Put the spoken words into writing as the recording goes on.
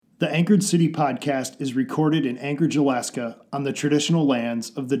The Anchored City podcast is recorded in Anchorage, Alaska, on the traditional lands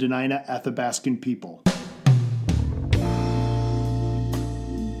of the Dena'ina Athabascan people.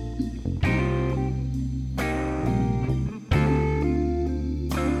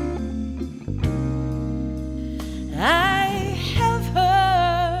 I have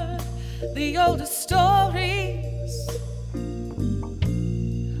heard the oldest stories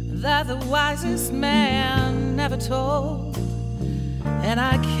that the wisest man never told. And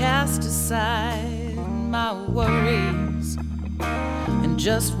I cast aside my worries and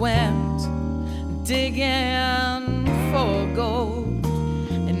just went digging for gold.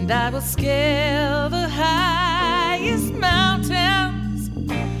 And I will scale the highest mountains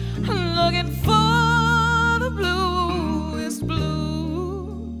looking for the bluest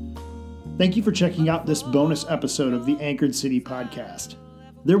blue. Thank you for checking out this bonus episode of the Anchored City podcast.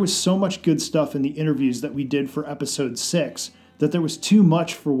 There was so much good stuff in the interviews that we did for episode 6 that there was too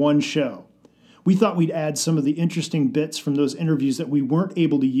much for one show. We thought we'd add some of the interesting bits from those interviews that we weren't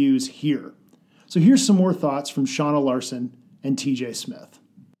able to use here. So here's some more thoughts from Shawna Larson and TJ Smith.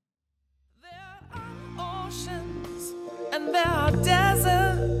 There are oceans and there are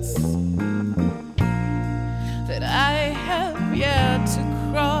deserts that I have yet to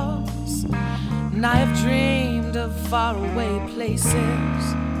cross. And I have dreamed of faraway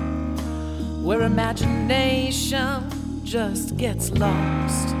places where imagination just gets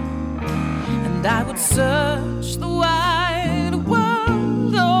lost. And I would search the wide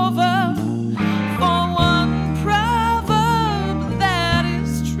world over for one proverb that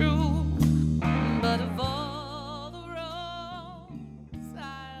is true. But of all the roads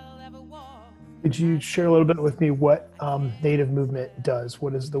I'll ever walk. Could you share a little bit with me what Native Movement does?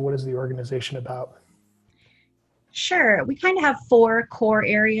 What is the organization about? Sure. We kind of have 4 core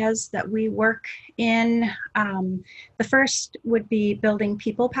areas that we work in. The first would be building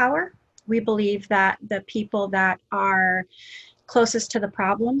people power. We believe that the people that are closest to the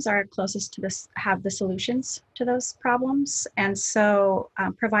problems are closest to this, have the solutions to those problems. And so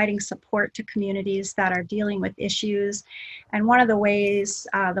providing support to communities that are dealing with issues. And one of the ways,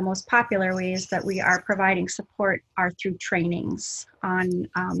 the most popular ways that we are providing support are through trainings on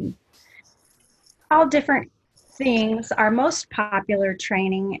all different things. Our most popular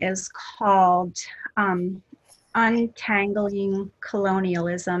training is called Untangling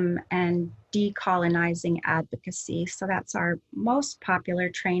Colonialism and Decolonizing Advocacy. So that's our most popular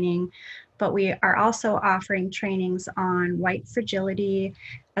training, but we are also offering trainings on white fragility,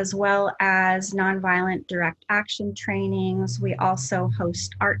 as well as nonviolent direct action trainings. We also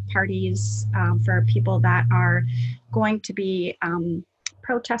host art parties for people that are going to be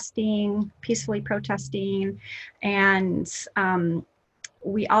peacefully protesting, and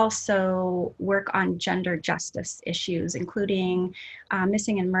we also work on gender justice issues, including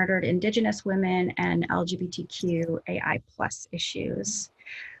missing and murdered Indigenous women and LGBTQAI+ issues.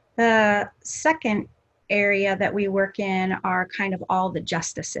 The second area that we work in are kind of all the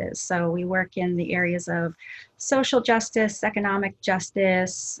justices. So we work in the areas of social justice, economic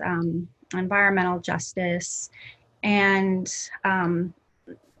justice, environmental justice, and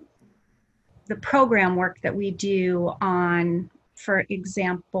the program work that we do on, for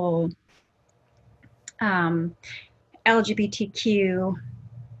example, LGBTQ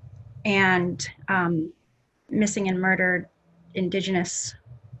and missing and murdered Indigenous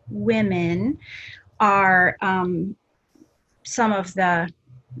women are some of the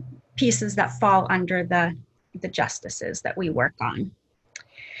pieces that fall under the justices that we work on.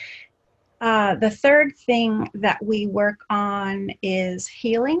 The third thing that we work on is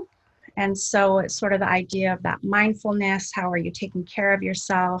healing. And so it's sort of the idea of that mindfulness. How are you taking care of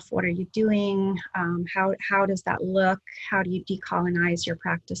yourself? What are you doing? How does that look? How do you decolonize your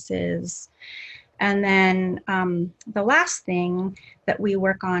practices? And then the last thing that we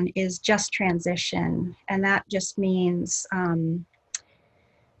work on is just transition. And that just means,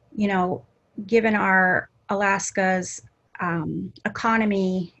 given our Alaska's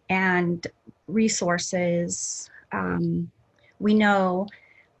economy and resources, we know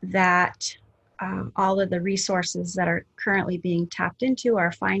that all of the resources that are currently being tapped into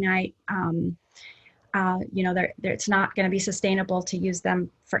are finite. It's not going to be sustainable to use them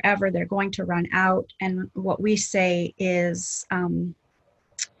forever. They're going to run out. And what we say is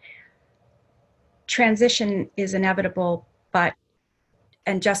transition is inevitable,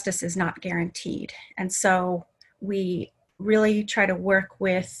 and justice is not guaranteed. And so we really try to work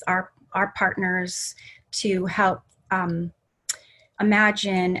with our partners to help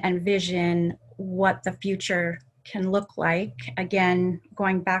imagine and vision what the future can look like. Again,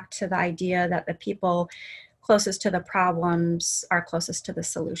 going back to the idea that the people closest to the problems are closest to the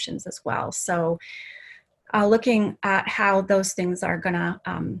solutions as well. So looking at how those things are going to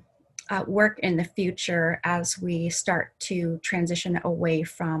work in the future as we start to transition away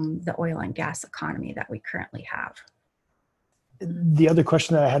from the oil and gas economy that we currently have. The other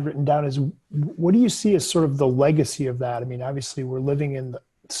question that I had written down is, what do you see as sort of the legacy of that? I mean, obviously we're living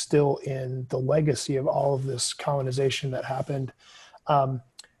still in the legacy of all of this colonization that happened.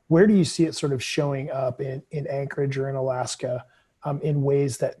 Where do you see it sort of showing up in Anchorage or in Alaska in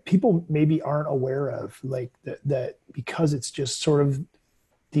ways that people maybe aren't aware of, like that because it's just sort of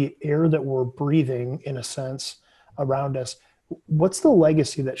the air that we're breathing in a sense around us? What's the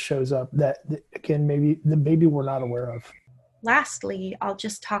legacy that shows up that again, maybe we're not aware of? Lastly, I'll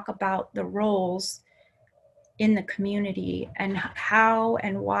just talk about the roles in the community and how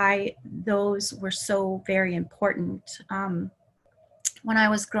and why those were so very important. When I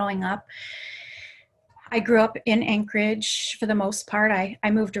was growing up, I grew up in Anchorage for the most part. I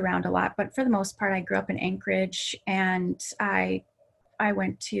moved around a lot, but for the most part, I grew up in Anchorage, and I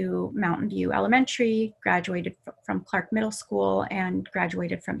went to Mountain View Elementary, graduated from Clark Middle School, and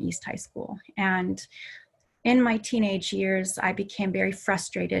graduated from East High School. And in my teenage years, I became very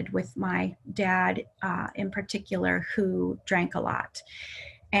frustrated with my dad in particular, who drank a lot.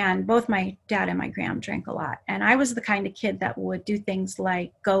 And both my dad and my gram drank a lot. And I was the kind of kid that would do things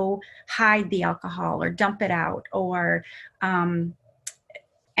like go hide the alcohol or dump it out or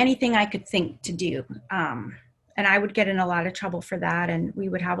anything I could think to do. And I would get in a lot of trouble for that. And we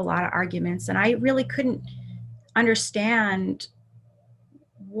would have a lot of arguments. And I really couldn't understand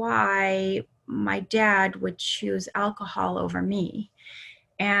why my dad would choose alcohol over me.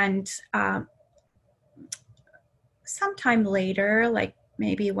 And sometime later, like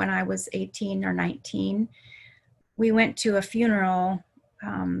maybe when I was 18 or 19, we went to a funeral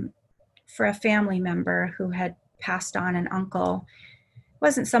for a family member who had passed on, an uncle. It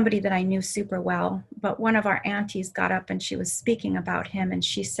wasn't somebody that I knew super well, but one of our aunties got up and she was speaking about him, and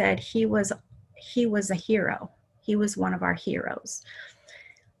she said he was a hero. He was one of our heroes.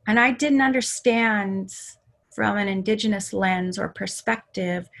 And I didn't understand from an Indigenous lens or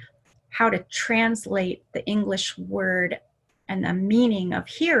perspective how to translate the English word and the meaning of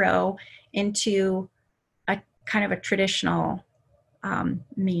hero into a kind of a traditional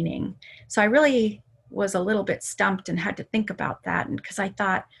meaning. So I really was a little bit stumped and had to think about that. And because I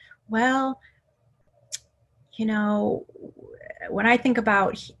thought, well, you know, when I think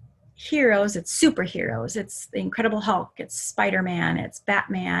about heroes, it's superheroes. It's the Incredible Hulk, it's Spider-Man, it's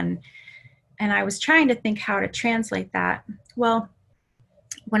Batman. And I was trying to think how to translate that. Well,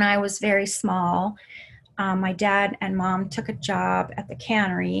 when I was very small, my dad and mom took a job at the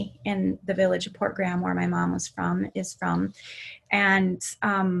cannery in the village of Port Graham, where my mom is from. And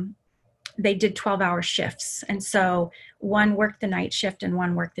they did 12-hour shifts. And so one worked the night shift and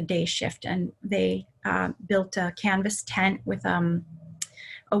one worked the day shift. And they built a canvas tent with a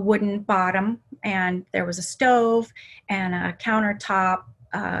wooden bottom, and there was a stove and a countertop,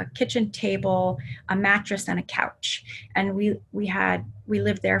 a kitchen table, a mattress, and a couch. And we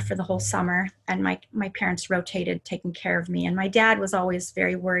lived there for the whole summer, and my parents rotated taking care of me. And my dad was always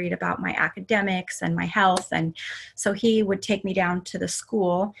very worried about my academics and my health, and so he would take me down to the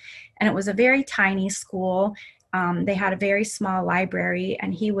school, and it was a very tiny school. They had a very small library,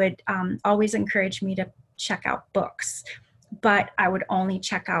 and he would always encourage me to check out books. But I would only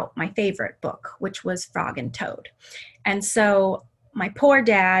check out my favorite book, which was Frog and Toad. And so my poor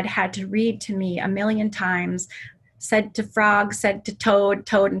dad had to read to me a million times, said to frog, said to toad,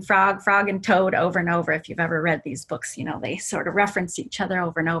 toad and frog, frog and toad, over and over. If you've ever read these books, you know, they sort of reference each other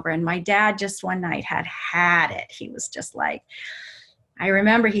over and over. And my dad just one night had it. He was just like, I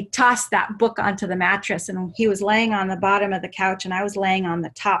remember he tossed that book onto the mattress, and he was laying on the bottom of the couch, and I was laying on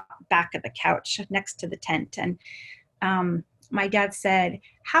the top back of the couch next to the tent. And my dad said,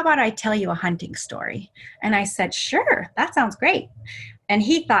 how about I tell you a hunting story? And I said, sure, that sounds great. And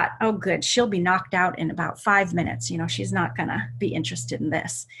he thought, oh, good, she'll be knocked out in about 5 minutes. You know, she's not going to be interested in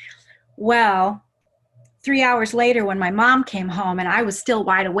this. Well, 3 hours later, when my mom came home and I was still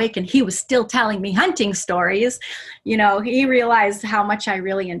wide awake and he was still telling me hunting stories, you know, he realized how much I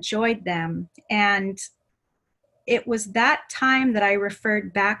really enjoyed them. And it was that time that I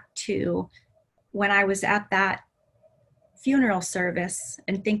referred back to when I was at that funeral service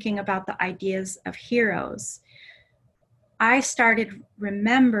and thinking about the ideas of heroes. I started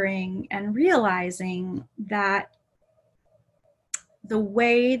remembering and realizing that the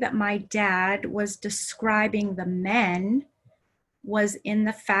way that my dad was describing the men was in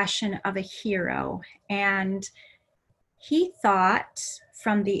the fashion of a hero. And he thought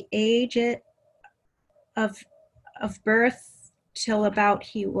from the age of birth till about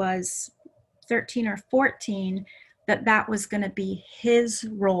he was 13 or 14, that was going to be his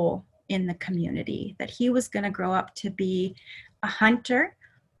role in the community, that he was going to grow up to be a hunter,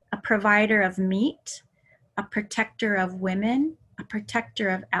 a provider of meat, a protector of women, a protector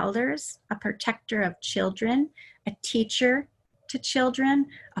of elders, a protector of children, a teacher to children,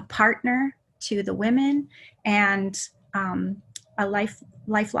 a partner to the women, and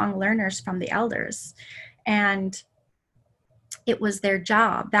lifelong learners from the elders. And it was their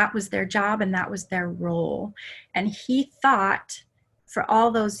job. That was their job, and that was their role. And he thought for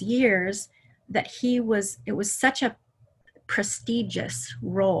all those years that it was such a prestigious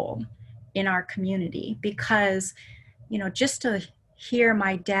role in our community, because, just to hear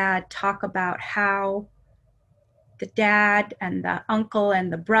my dad talk about how the dad and the uncle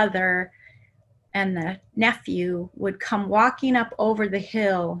and the brother and the nephew would come walking up over the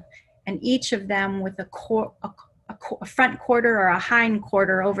hill, and each of them with a front quarter or a hind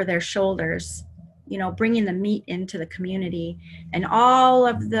quarter over their shoulders, bringing the meat into the community, and all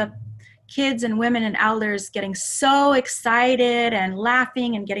of the kids and women and elders getting so excited and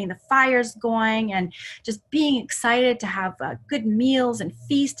laughing and getting the fires going and just being excited to have good meals and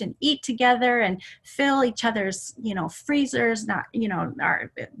feast and eat together and fill each other's, freezers.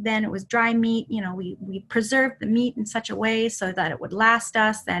 Then it was dry meat. We preserved the meat in such a way so that it would last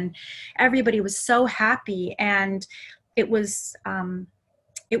us, and everybody was so happy. And it was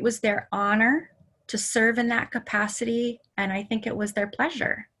their honor to serve in that capacity, and I think it was their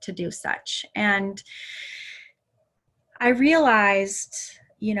pleasure to do such. And I realized,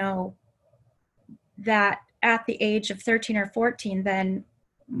 that at the age of 13 or 14, then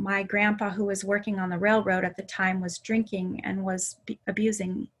my grandpa, who was working on the railroad at the time, was drinking and was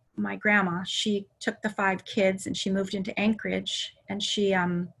abusing my grandma. She took the 5 kids and she moved into Anchorage, and she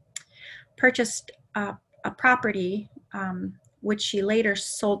purchased a property, which she later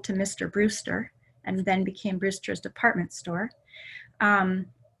sold to Mr. Brewster, and then became Brewster's department store. And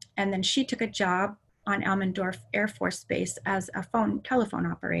then she took a job on Elmendorf Air Force Base as a telephone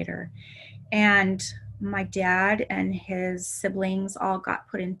operator. And my dad and his siblings all got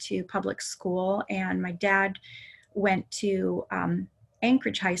put into public school, and my dad went to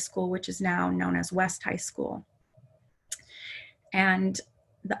Anchorage High School, which is now known as West High School. And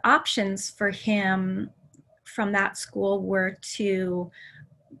the options for him from that school were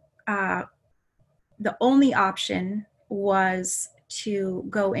the only option was to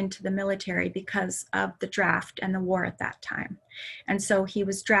go into the military because of the draft and the war at that time. And so he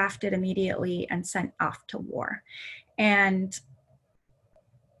was drafted immediately and sent off to war. And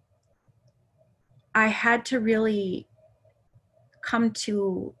I had to really come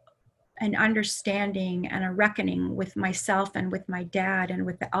to an understanding and a reckoning with myself and with my dad and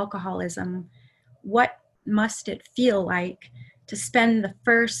with the alcoholism. What must it feel like to spend the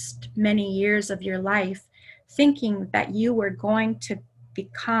first many years of your life thinking that you were going to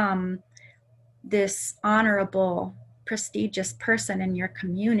become this honorable, prestigious person in your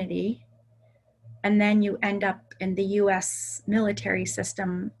community, and then you end up in the US military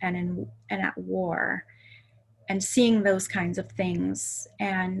system and at war, and seeing those kinds of things.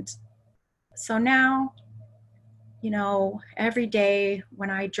 And so now, every day when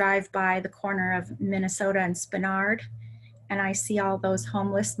I drive by the corner of Minnesota and Spenard, and I see all those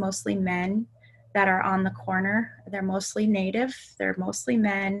homeless, mostly men, that are on the corner. They're mostly native, they're mostly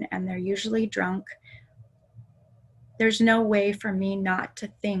men, and they're usually drunk. There's no way for me not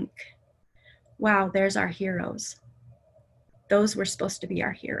to think, wow, there's our heroes. Those were supposed to be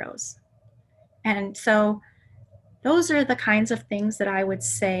our heroes. And so those are the kinds of things that I would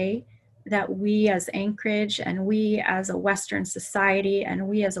say that we as Anchorage and we as a Western society and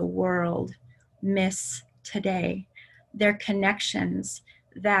we as a world miss today. They're connections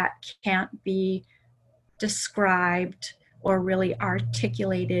that can't be described or really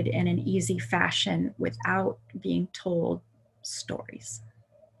articulated in an easy fashion without being told stories.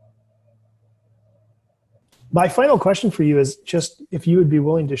 My final question for you is just if you would be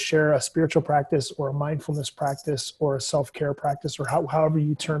willing to share a spiritual practice or a mindfulness practice or a self-care practice, or however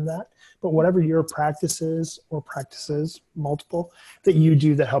you term that, but whatever your practice is or practices, multiple, that you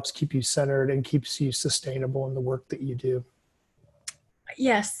do that helps keep you centered and keeps you sustainable in the work that you do.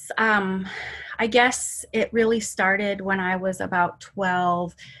 Yes. I guess it really started when I was about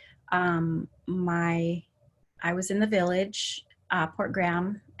 12. I was in the village, Port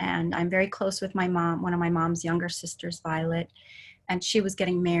Graham, and I'm very close with my mom, one of my mom's younger sisters, Violet, and she was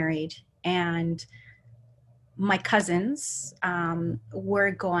getting married. And my cousins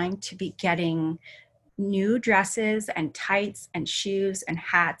were going to be getting new dresses and tights and shoes and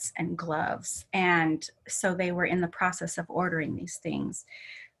hats and gloves. And so they were in the process of ordering these things.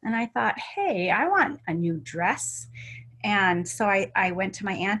 And I thought, hey, I want a new dress. And so I went to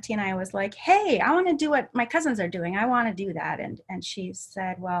my auntie and I was like, hey, I want to do what my cousins are doing. I want to do that. And she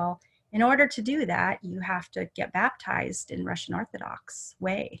said, well, in order to do that, you have to get baptized in Russian Orthodox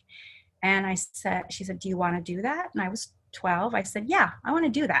way. And she said, do you want to do that? And I was 12. I said, yeah, I want to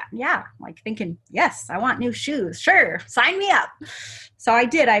do that. Yeah. Like thinking, yes, I want new shoes. Sure. Sign me up. So I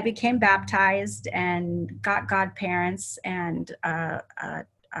did. I became baptized and got godparents and a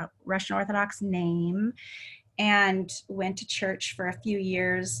Russian Orthodox name and went to church for a few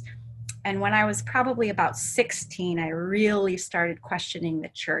years. And when I was probably about 16, I really started questioning the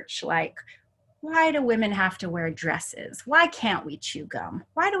church. Like, why do women have to wear dresses? Why can't we chew gum?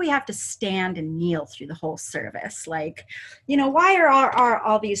 Why do we have to stand and kneel through the whole service? Like, why are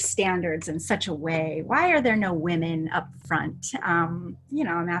all these standards in such a way? Why are there no women up front? I'm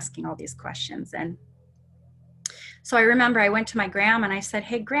asking all these questions. And so I remember I went to my Gram and I said,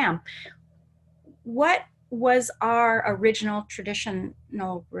 hey, Gram, what was our original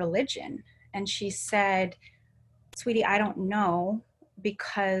traditional religion? And she said, sweetie, I don't know,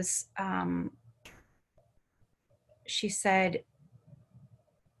 because she said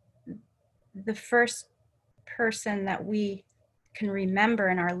the first person that we can remember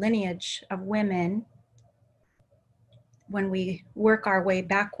in our lineage of women, when we work our way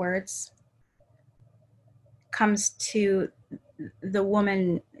backwards, comes to the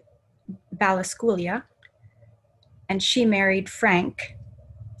woman Balaskulia, and she married Frank,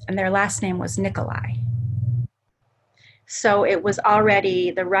 and their last name was Nikolai. So it was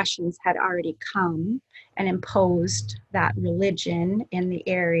already, the Russians had already come and imposed that religion in the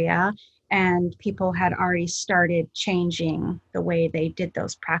area, and people had already started changing the way they did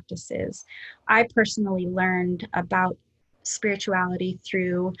those practices. I personally learned about spirituality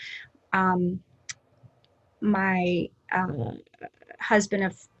through my husband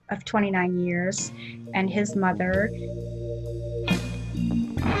of 29 years and his mother.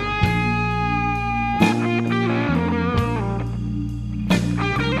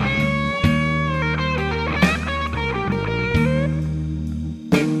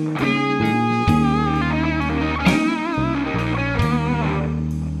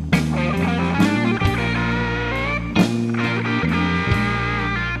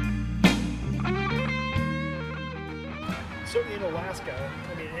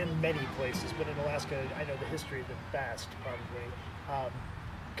 Places, but in Alaska, I know the history the best, probably.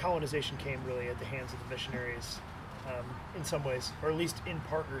 Colonization came really at the hands of the missionaries, in some ways, or at least in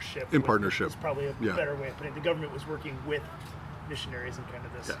partnership. Is probably a better way of putting it. The government was working with missionaries in kind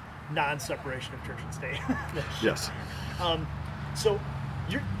of this non-separation of church and state. Yes. So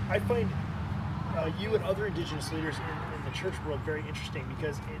I find you and other indigenous leaders in the church world very interesting,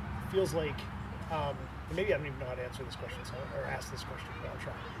 because it feels like, maybe I don't even know how to answer this question, or ask this question, but I'll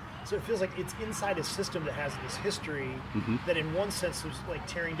try. So it feels like it's inside a system that has this history that in one sense is like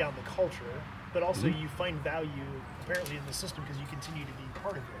tearing down the culture, but also you find value apparently in the system because you continue to be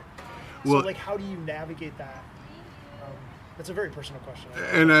part of it. So like, how do you navigate that? That's a very personal question.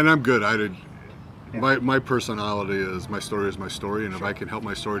 And I'm good. My personality is my story, and if I can help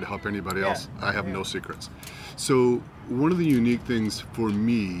my story to help anybody else, I have no secrets. So one of the unique things for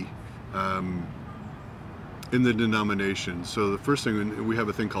me, in the denomination, so the first thing, we have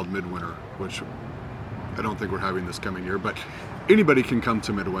a thing called Midwinter, which I don't think we're having this coming year, but anybody can come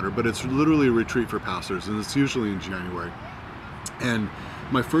to Midwinter, but it's literally a retreat for pastors, and it's usually in January. And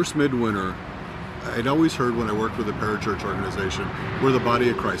my first Midwinter, I'd always heard when I worked with a parachurch organization, we're the body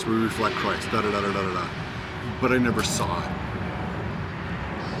of Christ, we reflect Christ, da-da-da-da-da-da, but I never saw it.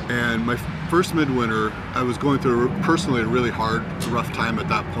 And my first Midwinter, I was going through personally a really hard, rough time at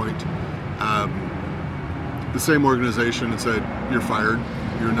that point. The same organization had said, you're fired,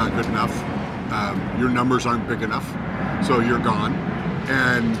 you're not good enough, your numbers aren't big enough, so you're gone.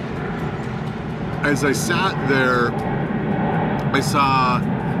 And as I sat there, I saw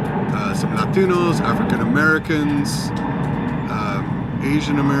some Latinos, African Americans,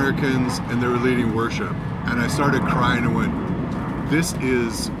 Asian Americans, and they were leading worship. And I started crying and went, this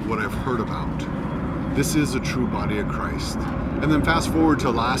is what I've heard about. This is a true body of Christ. And then fast forward to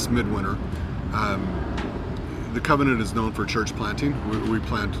last Midwinter, the Covenant is known for church planting. We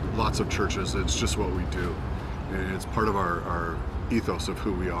plant lots of churches. It's just what we do. And it's part of our ethos of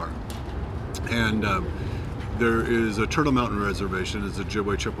who we are. And there is a Turtle Mountain Reservation. It's a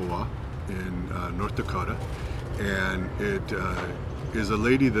Ojibwe Chippewa in North Dakota. And it is a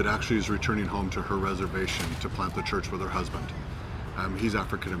lady that actually is returning home to her reservation to plant the church with her husband. He's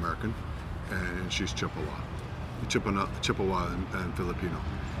African American. and she's Chippewa and Filipino.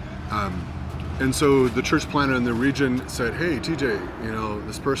 And so the church planter in the region said, "Hey, TJ,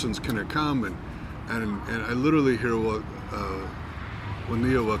 this person's gonna come," and I literally hear when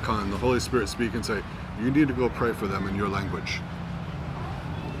the Holy Spirit speak and say, "You need to go pray for them in your language."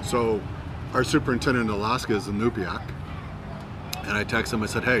 So our superintendent in Alaska is Inupiaq, and I text him. I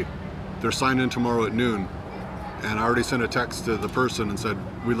said, "Hey, they're signed in tomorrow at noon," and I already sent a text to the person and said,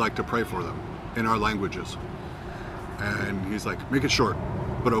 "We'd like to pray for them in our languages." And he's like, "Make it short,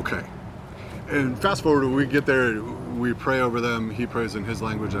 but okay." And fast forward, we get there, we pray over them. He prays in his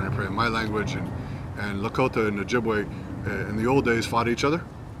language, and I pray in my language. And Lakota and Ojibwe in the old days fought each other.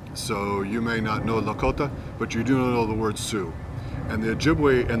 So you may not know Lakota, but you do know the word Sioux. And the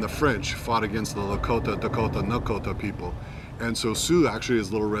Ojibwe and the French fought against the Lakota, Dakota, Nakota people. And so Sioux actually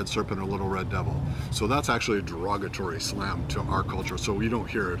is Little Red Serpent or Little Red Devil. So that's actually a derogatory slam to our culture. So we don't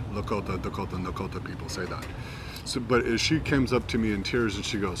hear Lakota, Dakota, Nakota people say that. So, but as she comes up to me in tears and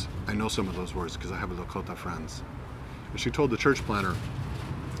she goes, "I know some of those words because I have Lakota friends." And she told the church planter,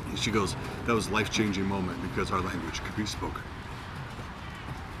 she goes, "That was a life-changing moment because our language could be spoken."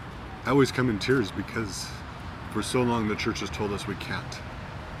 I always come in tears because for so long the church has told us we can't.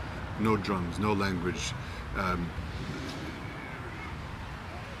 No drums, no language.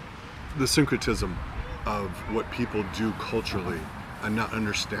 The syncretism of what people do culturally and not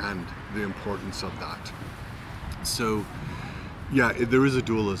understand the importance of that. So, yeah, there is a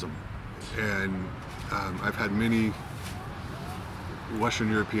dualism, and I've had many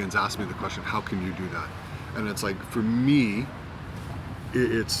Western Europeans ask me the question, "How can you do that?" And it's like, for me,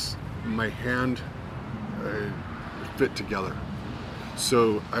 it's my hand fit together.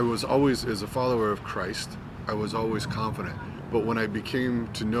 So I was always, as a follower of Christ, I was always confident. But when I became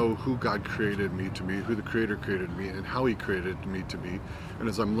to know who God created me to be, who the Creator created me, and how He created me to be, and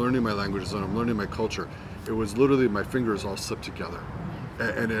as I'm learning my languages and I'm learning my culture, it was literally my fingers all slipped together,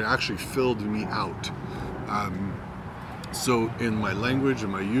 and it actually filled me out. So in my language,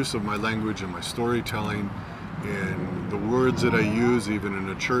 and my use of my language, and my storytelling, and the words that I use, even in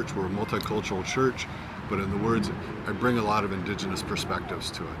a church, we're a multicultural church, but in the words, I bring a lot of indigenous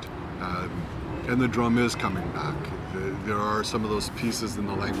perspectives to it. And the drum is coming back. There are some of those pieces in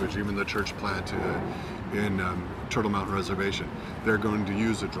the language, even the church plant in Turtle Mountain Reservation. They're going to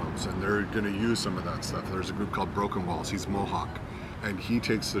use the drums, and they're going to use some of that stuff. There's a group called Broken Walls. He's Mohawk, and he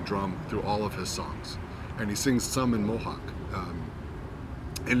takes the drum through all of his songs, and he sings some in Mohawk.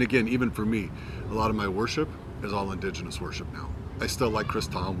 And again, even for me, a lot of my worship is all indigenous worship now. I still like Chris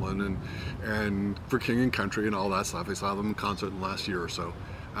Tomlin and for King and Country and all that stuff. I saw them in concert in the last year or so.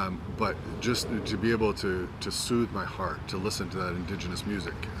 But just to be able to soothe my heart, to listen to that indigenous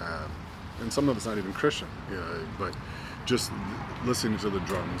music, and some of it's not even Christian, but just listening to the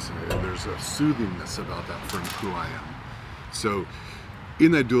drums, there's a soothingness about that from who I am. So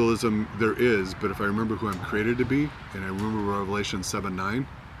in that dualism there is, but if I remember who I'm created to be, and I remember Revelation 7:9,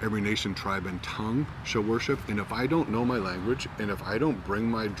 every nation, tribe, and tongue shall worship, and if I don't know my language, and if I don't bring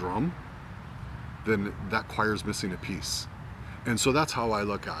my drum, then that choir's missing a piece. And so that's how I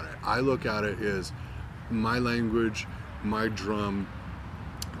look at it. I look at it as my language, my drum,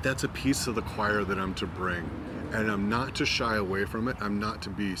 that's a piece of the choir that I'm to bring. And I'm not to shy away from it. I'm not to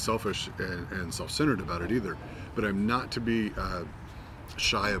be selfish and self-centered about it either. But I'm not to be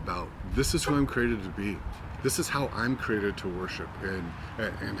shy about, this is who I'm created to be. This is how I'm created to worship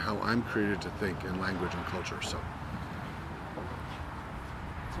and how I'm created to think in language and culture. So.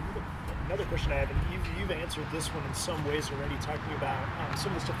 Another question I have, and you've answered this one in some ways already, talking about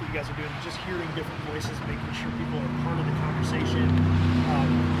some of the stuff that you guys are doing, just hearing different voices, making sure people are part of the conversation,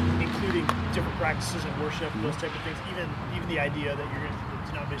 including different practices in worship, those type of things, even the idea that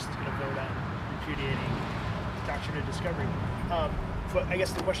the denomination is going to vote on repudiating the doctrine of discovery. But I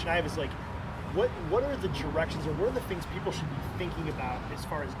guess the question I have is like, what are the directions, or what are the things people should be thinking about as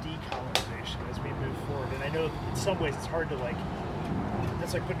far as decolonization as we move forward? And I know in some ways it's hard to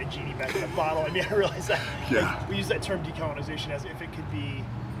that's like putting a genie back in a bottle. I mean, I realize that we use that term decolonization as if it could be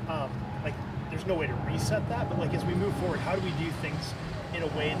there's no way to reset that, but as we move forward, how do we do things in a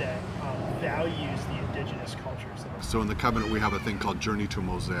way that values the indigenous cultures? So in the covenant we have a thing called Journey to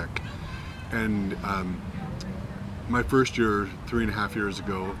Mosaic, and my first year, 4 years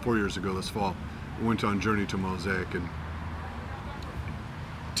ago this fall, I went on Journey to Mosaic, and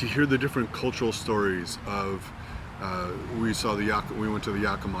to hear the different cultural stories of we went to the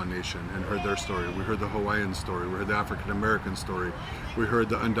Yakama Nation and heard their story. We heard the Hawaiian story. We heard the African American story. We heard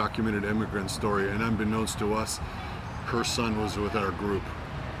the undocumented immigrant story. And unbeknownst to us, her son was with our group.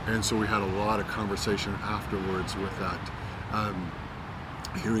 And so we had a lot of conversation afterwards with that.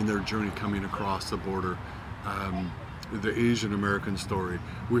 hearing their journey coming across the border, the Asian American story.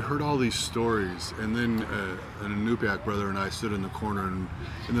 We heard all these stories, and then an Inupiaq brother and I stood in the corner, and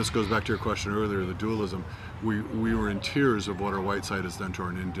this goes back to your question earlier, the dualism. We were in tears of what our white side has done to our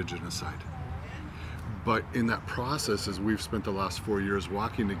indigenous side. But in that process, as we've spent the last 4 years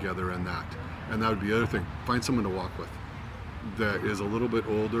walking together in that, and that would be the other thing, find someone to walk with that is a little bit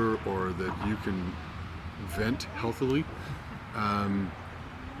older or that you can vent healthily,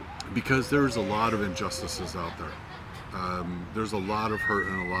 because there's a lot of injustices out there. There's a lot of hurt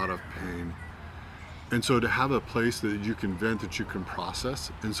and a lot of pain. And so to have a place that you can vent, that you can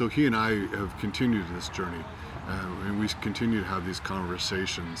process. And so he and I have continued this journey, and we continue to have these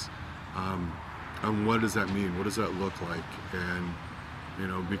conversations. And what does that mean? What does that look like? And, you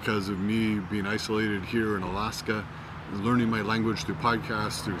know, because of me being isolated here in Alaska, learning my language through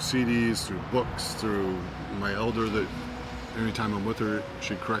podcasts, through CDs, through books, through my elder that anytime I'm with her,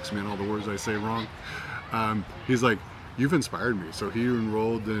 she corrects me on all the words I say wrong. He's like, you've inspired me. So he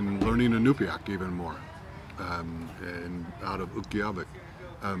enrolled in learning Inupiaq even more, and out of Utqiagvik.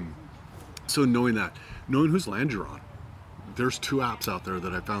 So knowing whose land you're on. There's 2 apps out there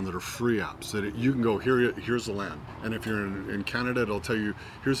that I found that are free apps that you can go, here's the land. And if you're in Canada, it'll tell you,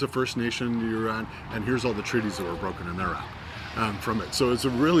 here's the First Nation you're on, and here's all the treaties that were broken in their app from it. So it's a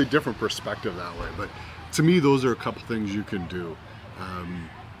really different perspective that way. But to me, those are a couple things you can do.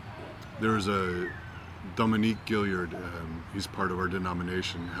 There's a Dominique Gilliard, he's part of our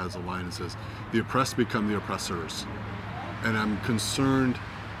denomination, has a line that says, the oppressed become the oppressors. And I'm concerned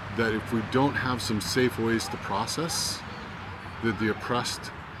that if we don't have some safe ways to process, that the oppressed,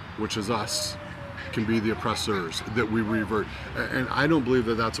 which is us, can be the oppressors, that we revert. And I don't believe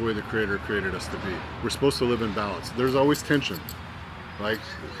that that's the way the Creator created us to be. We're supposed to live in balance. There's always tension. Like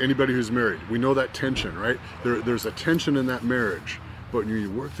anybody who's married, we know that tension, right? There's a tension in that marriage, but when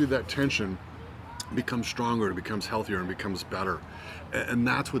you work through that tension, it becomes stronger, it becomes healthier, and becomes better. And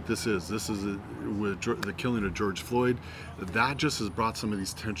that's what this is. This is with the killing of George Floyd. That just has brought some of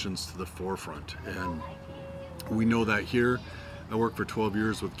these tensions to the forefront. And we know that here. I worked for 12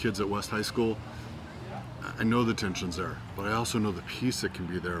 years with kids at West High School. I know the tension's there, but I also know the peace that can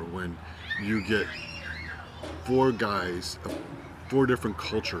be there when you get 4 guys of 4 different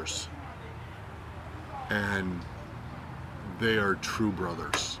cultures, and they are true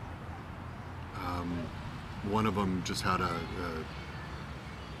brothers. One of them just had a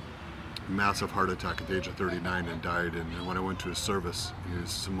massive heart attack at the age of 39 and died. And when I went to his service, he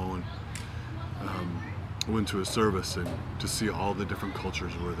was Samoan. I went to his service, and to see all the different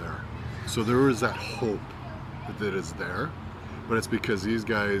cultures were there. So there is that hope that is there, but it's because these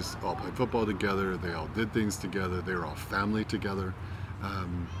guys all played football together, they all did things together, they were all family together.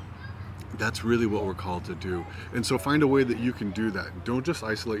 That's really what we're called to do. And so find a way that you can do that. Don't just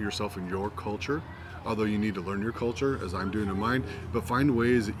isolate yourself in your culture, although you need to learn your culture, as I'm doing in mine, but find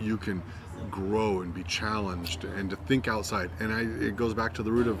ways that you can grow and be challenged and to think outside. And it goes back to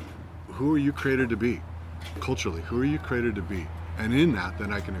the root of, who are you created to be? Culturally, who are you created to be? And in that,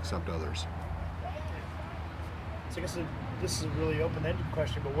 then I can accept others. So I guess this is a really open-ended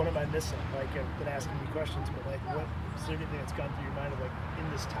question, but what am I missing? Like, I've been asking you questions, but like, what is there anything that's gone through your mind of like in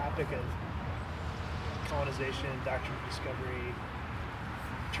this topic of colonization, doctrine of discovery,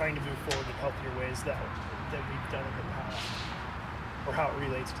 trying to move forward in healthier ways that we've done in the past, or how it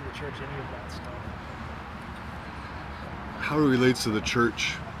relates to the church, any of that stuff? How it relates to the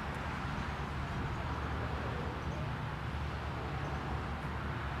church.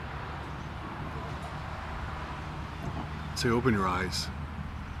 Say, open your eyes.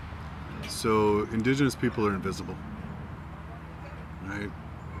 So Indigenous people are invisible, right?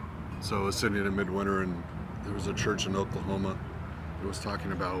 So I was sitting in midwinter, and there was a church in Oklahoma that was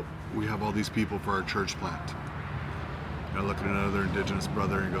talking about, we have all these people for our church plant. And I look at another Indigenous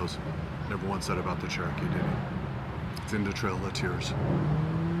brother, and he goes, never once said about the Cherokee, did he? It's in the Trail of Tears.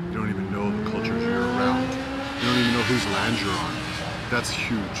 You don't even know the cultures you're around. You don't even know whose land you're on. That's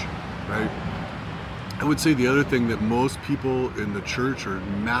huge, right? I would say the other thing that most people in the church are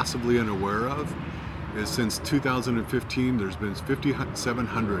massively unaware of is since 2015, there's been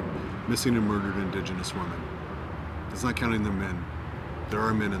 5,700 missing and murdered Indigenous women. It's not counting the men. There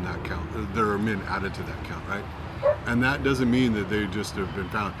are men in that count. There are men added to that count, right? And that doesn't mean that they just have been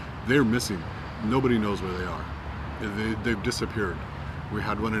found. They're missing. Nobody knows where they are. They've disappeared. We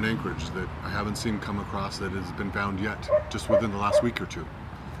had one in Anchorage that I haven't seen come across that has been found yet, just within the last week or two,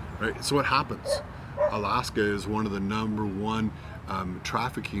 right? So what happens? Alaska is one of the #1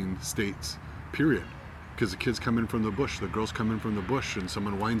 trafficking states, period. because the kids come in from the bush, the girls come in from the bush, and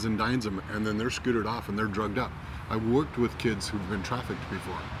someone wines and dines them, and then they're scootered off and they're drugged up. I've worked with kids who've been trafficked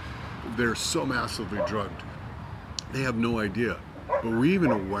before. They're so massively drugged. They have no idea. But we're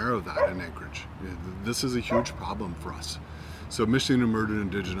even aware of that in Anchorage. This is a huge problem for us. So missing and murdered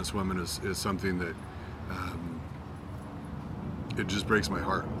Indigenous women is something that it just breaks my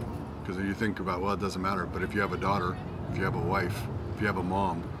heart. Because you think about, well, it doesn't matter, but if you have a daughter, if you have a wife, if you have a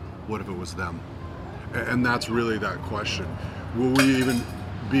mom, what if it was them? And that's really that question. Will we even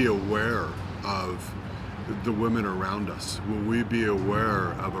be aware of the women around us? Will we be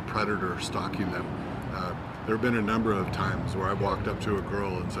aware of a predator stalking them? There have been a number of times where I've walked up to a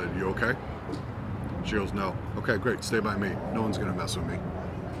girl and said, "You okay?" She goes, "No." "Okay, great, stay by me. No one's gonna mess with me."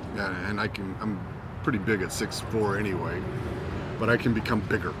 Yeah, and I'm pretty big at 6'4" anyway, but I can become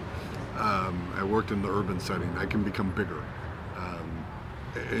bigger. I worked in the urban setting. I can become bigger.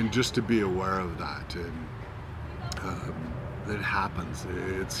 And just to be aware of that, and it happens.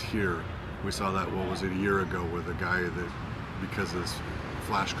 It's here. We saw that, what was it, a year ago, with a guy that, because of his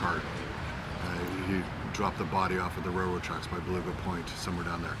flash card, he dropped the body off at the railroad tracks by Beluga Point, somewhere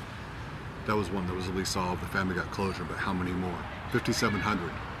down there. That was one that was at least solved. The family got closure, but how many more?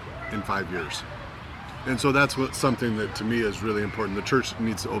 5,700 in 5 years. And so that's something that to me is really important. The church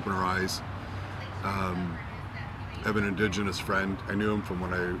needs to open our eyes. I have an Indigenous friend. I knew him from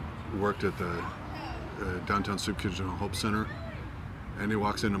when I worked at the Downtown Soup Kitchen and Hope Center. And he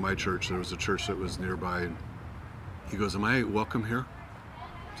walks into my church. There was a church that was nearby. And he goes, "Am I welcome here?"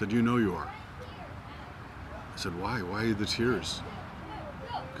 I said, "You know you are." I said, "Why? Why the tears?"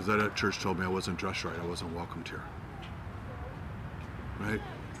 Because that church told me I wasn't dressed right. I wasn't welcomed here. Right?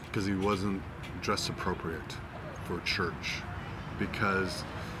 Because he wasn't dressed appropriate for church. Because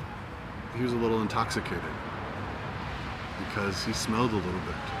he was a little intoxicated. Because he smelled a little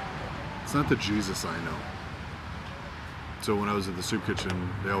bit. It's not the Jesus I know. So when I was at the soup kitchen,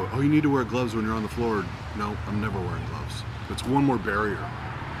 they always, "Oh, you need to wear gloves when you're on the floor." No, I'm never wearing gloves. It's one more barrier.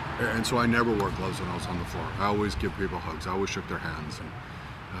 And so I never wore gloves when I was on the floor. I always give people hugs. I always shook their hands. And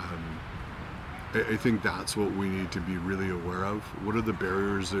I think that's what we need to be really aware of. What are the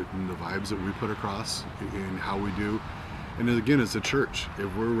barriers and the vibes that we put across in how we do? And again, as a church,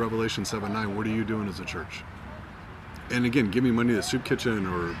 if we're Revelation 7:9, what are you doing as a church? And again, give me money to Soup Kitchen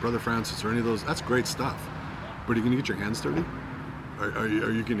or Brother Francis or any of those. That's great stuff. But are you going to get your hands dirty? Are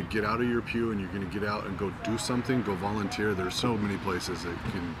you going to get out of your pew and you're going to get out and go do something, go volunteer? There's so many places that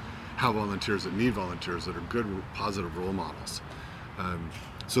can have volunteers, that need volunteers, that are good, positive role models.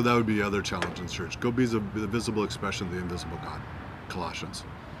 So that would be the other challenge in the church. Go be the visible expression of the invisible God. Colossians,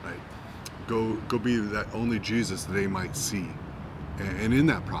 right? Go be that only Jesus they might see. And in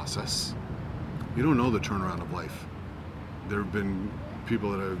that process, you don't know the turnaround of life. There have been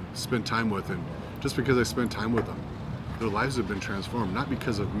people that I've spent time with, and just because I spent time with them, their lives have been transformed, not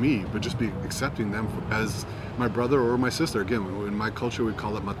because of me, but just be accepting them as my brother or my sister. Again, in my culture, we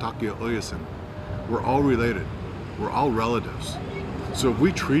call it matakia oyasin. We're all related. We're all relatives. So if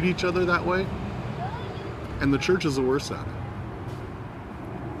we treat each other that way, and the church is the worst at it.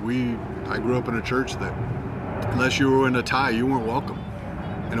 I grew up in a church that unless you were in a tie, you weren't welcome.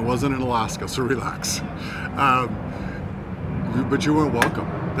 And it wasn't in Alaska, so relax. But you weren't welcome.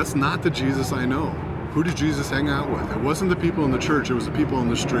 That's not the Jesus I know. Who did Jesus hang out with? It wasn't the people in the church, it was the people in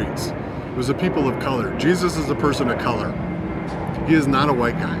the streets. It was the people of color. Jesus is a person of color. He is not a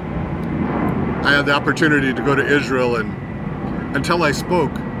white guy. I had the opportunity to go to Israel, and until I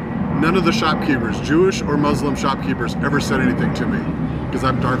spoke, none of the shopkeepers, Jewish or Muslim shopkeepers, ever said anything to me because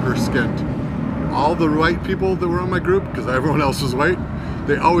I'm darker skinned. All the white people that were in my group, because everyone else was white,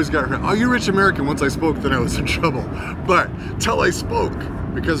 they always got hurt. "Oh, you're rich American." Once I spoke, then I was in trouble. But till I spoke,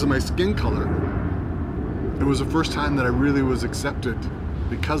 because of my skin color, it was the first time that I really was accepted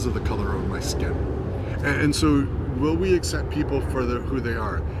because of the color of my skin. And so will we accept people for who they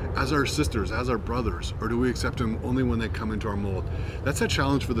are, as our sisters, as our brothers, or do we accept them only when they come into our mold? That's a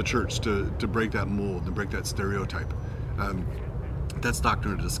challenge for the church to break that mold and break that stereotype. That's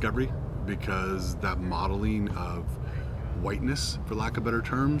doctrine of discovery, because that modeling of whiteness, for lack of better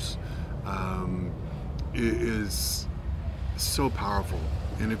terms, is so powerful.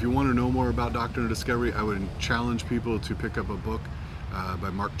 And if you want to know more about doctrine of discovery, I would challenge people to pick up a book by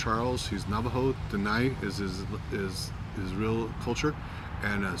Mark Charles. He's Navajo. Denai is his real culture.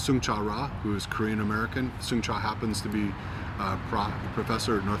 And Sung Cha Ra, who is Korean American. Sung Cha happens to be a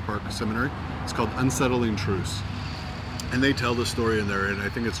professor at North Park Seminary. It's called Unsettling Truths. And they tell the story in there, and I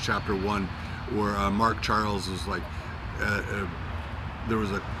think it's chapter 1, where Mark Charles was like, there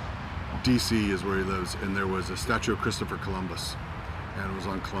was a, DC is where he lives, and there was a statue of Christopher Columbus, and it was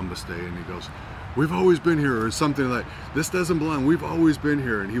on Columbus Day, and he goes, we've always been here, or something like, this doesn't belong, we've always been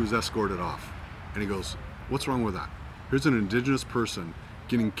here, and he was escorted off. And he goes, what's wrong with that? Here's an indigenous person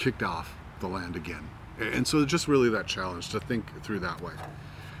getting kicked off the land again. And so just really that challenge to think through that way.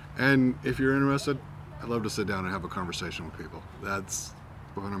 And if you're interested, I'd love to sit down and have a conversation with people. That's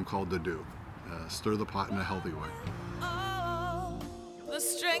what I'm called to do. Stir the pot in a healthy way. Oh, the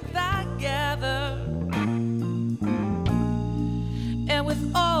strength I gather, and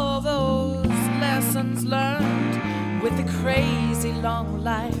with all those lessons learned, with the crazy long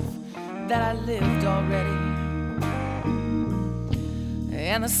life that I lived already,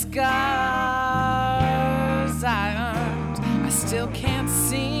 and the scars I earned, I still can't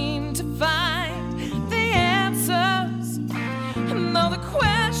seem to find the answers. And though the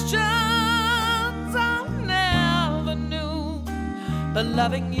questions I never knew, but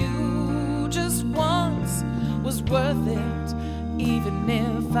loving you just once was worth it, even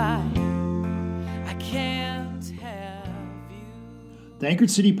if I can't have you. The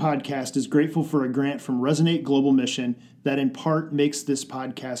Anchored City Podcast is grateful for a grant from Resonate Global Mission that in part makes this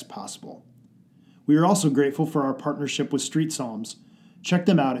podcast possible. We are also grateful for our partnership with Street Psalms. Check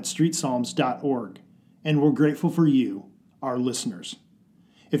them out at streetpsalms.org. And we're grateful for you, our listeners.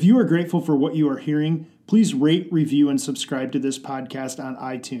 If you are grateful for what you are hearing, please rate, review, and subscribe to this podcast on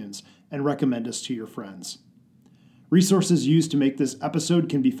iTunes and recommend us to your friends. Resources used to make this episode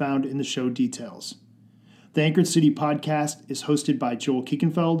can be found in the show details. The Anchored City Podcast is hosted by Joel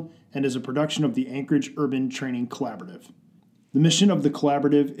Kiekenfeld and is a production of the Anchorage Urban Training Collaborative. The mission of the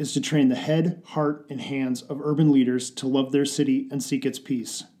collaborative is to train the head, heart, and hands of urban leaders to love their city and seek its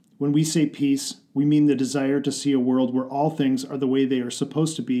peace. When we say peace, we mean the desire to see a world where all things are the way they are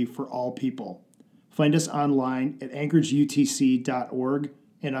supposed to be for all people. Find us online at anchorageutc.org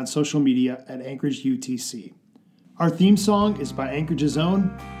and on social media at AnchorageUTC. Our theme song is by Anchorage's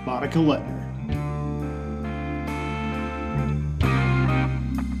own Monica Lettner.